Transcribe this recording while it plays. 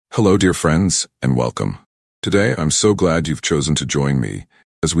Hello, dear friends, and welcome. Today, I'm so glad you've chosen to join me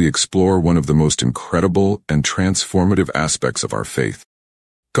as we explore one of the most incredible and transformative aspects of our faith,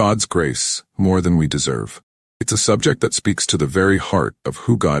 God's grace, more than we deserve. It's a subject that speaks to the very heart of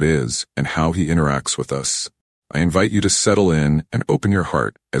who God is and how He interacts with us. I invite you to settle in and open your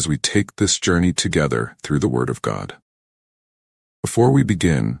heart as we take this journey together through the Word of God. Before we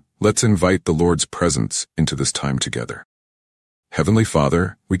begin, let's invite the Lord's presence into this time together. Heavenly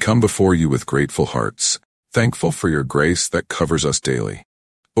Father, we come before you with grateful hearts, thankful for your grace that covers us daily.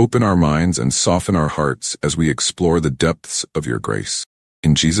 Open our minds and soften our hearts as we explore the depths of your grace.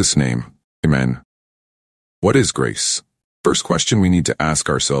 In Jesus' name, amen. What is grace? First question we need to ask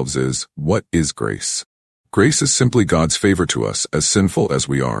ourselves is, what is grace? Grace is simply God's favor to us, as sinful as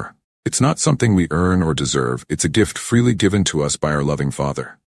we are. It's not something we earn or deserve, it's a gift freely given to us by our loving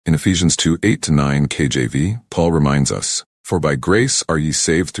Father. In Ephesians 2:8-9 KJV, Paul reminds us, "For by grace are ye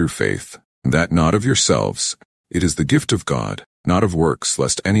saved through faith, and that not of yourselves. It is the gift of God, not of works,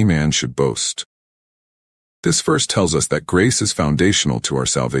 lest any man should boast." This verse tells us that grace is foundational to our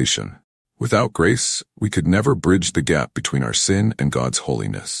salvation. Without grace, we could never bridge the gap between our sin and God's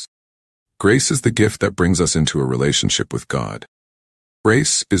holiness. Grace is the gift that brings us into a relationship with God.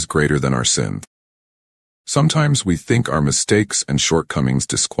 Grace is greater than our sin. Sometimes we think our mistakes and shortcomings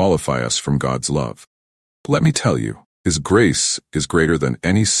disqualify us from God's love. But let me tell you, His grace is greater than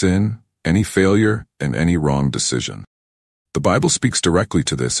any sin, any failure, and any wrong decision. The Bible speaks directly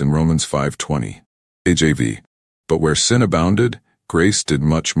to this in Romans 5:20, KJV. "But where sin abounded, grace did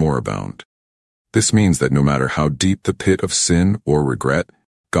much more abound." This means that no matter how deep the pit of sin or regret,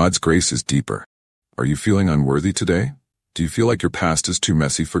 God's grace is deeper. Are you feeling unworthy today? Do you feel like your past is too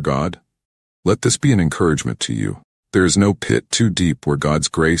messy for God? Let this be an encouragement to you. There is no pit too deep where God's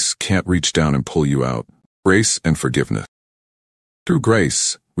grace can't reach down and pull you out. Grace and forgiveness. Through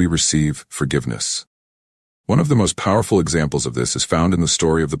grace, we receive forgiveness. One of the most powerful examples of this is found in the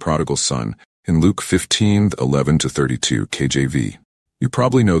story of the prodigal son in Luke 15:11-32 KJV. You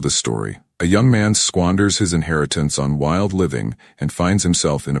probably know the story. A young man squanders his inheritance on wild living and finds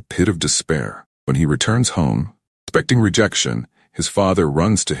himself in a pit of despair. When he returns home, expecting rejection, his father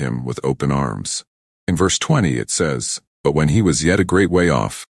runs to him with open arms. In verse 20 it says, "But when he was yet a great way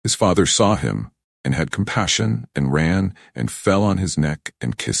off, his father saw him, and had compassion, and ran, and fell on his neck,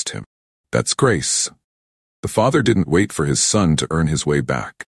 and kissed him." That's grace. The father didn't wait for his son to earn his way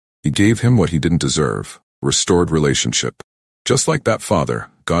back. He gave him what he didn't deserve, restored relationship. Just like that father,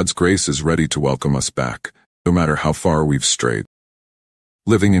 God's grace is ready to welcome us back, no matter how far we've strayed.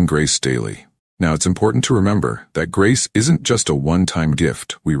 Living in grace daily. Now it's important to remember that grace isn't just a one-time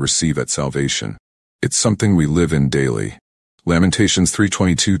gift we receive at salvation. It's something we live in daily. Lamentations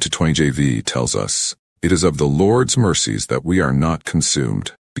 3:22-20 JV tells us, "It is of the Lord's mercies that we are not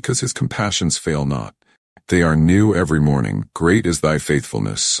consumed, because His compassions fail not. They are new every morning. Great is thy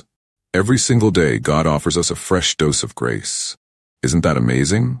faithfulness." Every single day, God offers us a fresh dose of grace. Isn't that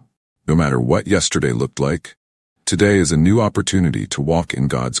amazing? No matter what yesterday looked like, today is a new opportunity to walk in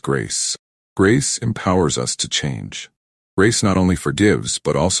God's grace. Grace empowers us to change. Grace not only forgives,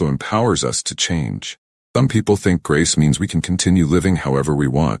 but also empowers us to change. Some people think grace means we can continue living however we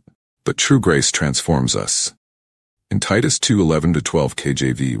want, but true grace transforms us. In Titus 2:11-12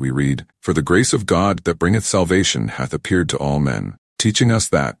 KJV we read, "For the grace of God that bringeth salvation hath appeared to all men, teaching us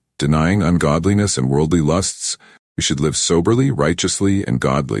that, denying ungodliness and worldly lusts, we should live soberly, righteously, and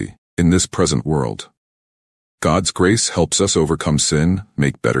godly in this present world." God's grace helps us overcome sin,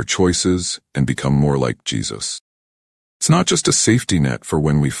 make better choices, and become more like Jesus. It's not just a safety net for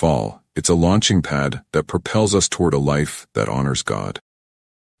when we fall. It's a launching pad that propels us toward a life that honors God.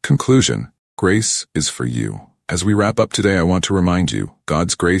 Conclusion: grace is for you. As we wrap up today, I want to remind you,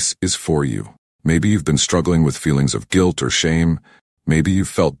 God's grace is for you. Maybe you've been struggling with feelings of guilt or shame. Maybe you've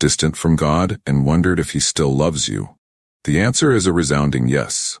felt distant from God and wondered if He still loves you. The answer is a resounding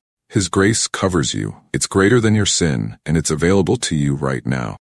yes. His grace covers you. It's greater than your sin, and it's available to you right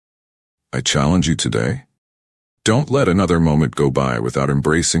now. I challenge you today. Don't let another moment go by without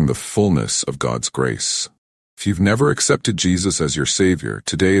embracing the fullness of God's grace. If you've never accepted Jesus as your Savior,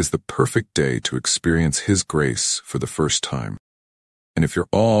 today is the perfect day to experience His grace for the first time. And if you're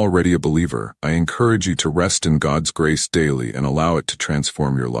already a believer, I encourage you to rest in God's grace daily and allow it to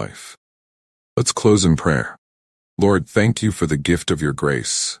transform your life. Let's close in prayer. Lord, thank you for the gift of your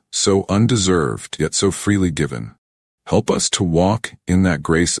grace, so undeserved yet so freely given. Help us to walk in that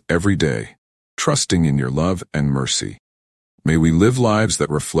grace every day, trusting in your love and mercy. May we live lives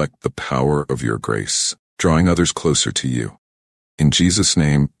that reflect the power of your grace, drawing others closer to you. In Jesus'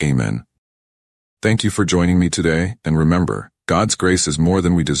 name, amen. Thank you for joining me today, and remember, God's grace is more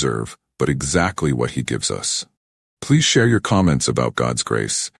than we deserve, but exactly what He gives us. Please share your comments about God's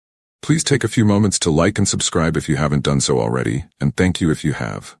grace. Please take a few moments to like and subscribe if you haven't done so already, and thank you if you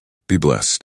have. Be blessed.